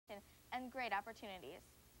and great opportunities.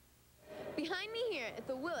 Behind me here at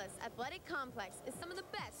the Willis Athletic Complex is some of the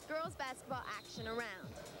best girls basketball action around.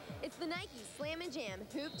 It's the Nike Slam and Jam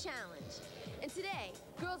Hoop Challenge. And today,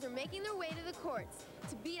 girls are making their way to the courts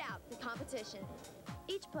to beat out the competition.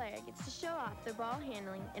 Each player gets to show off their ball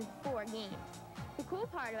handling in 4 games. The cool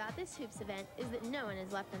part about this hoops event is that no one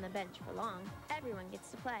is left on the bench for long. Everyone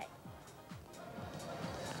gets to play.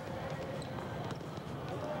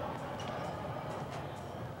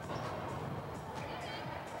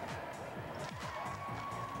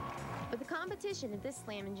 But the competition at this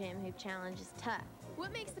Slam and Jam Hoop Challenge is tough.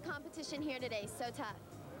 What makes the competition here today so tough?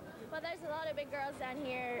 Well, there's a lot of big girls down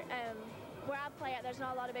here. Where I play at, there's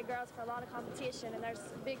not a lot of big girls for a lot of competition, and there's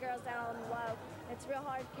big girls down on the low. It's real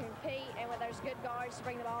hard to compete, and when there's good guards to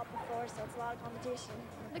bring the ball up the floor, so it's a lot of competition.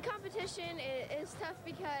 The competition is tough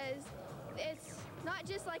because it's not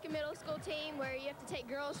just like a middle school team where you have to take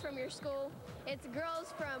girls from your school. It's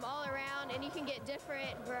girls from all around, and you can get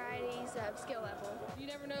different varieties of skill level. You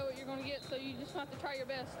never know what you're going to get, so you just have to try your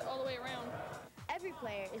best all the way around. Every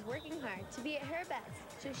player is working hard to be at her best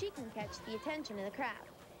so she can catch the attention of the crowd.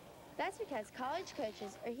 That's because college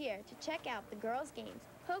coaches are here to check out the girls' games,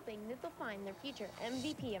 hoping that they'll find their future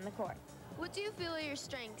MVP on the court. What do you feel are your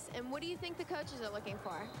strengths, and what do you think the coaches are looking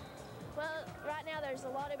for? Well, right now there's a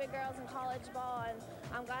lot of big girls in college ball, and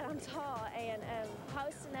I'm glad I'm tall, and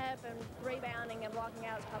posting up and rebounding and blocking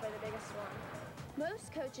out is probably the biggest one.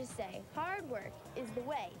 Most coaches say hard work is the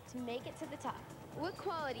way to make it to the top. What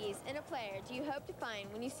qualities in a player do you hope to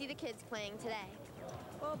find when you see the kids playing today?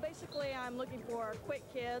 Well, basically, I'm looking for quick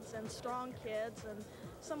kids and strong kids and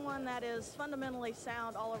someone that is fundamentally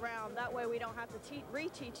sound all around. That way we don't have to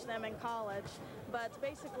reteach them in college, but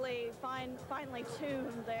basically finally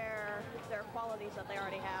tune their qualities that they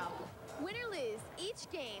already have. Win or lose,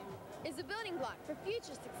 each game is a building block for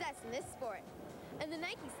future success in this sport. And the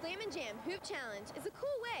Nike Slam and Jam Hoop Challenge is a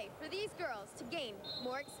cool way for these girls to gain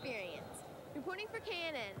more experience. Reporting for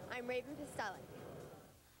KNN, I'm Raven Pistolik.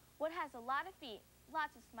 What has a lot of feet,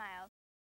 lots of smiles,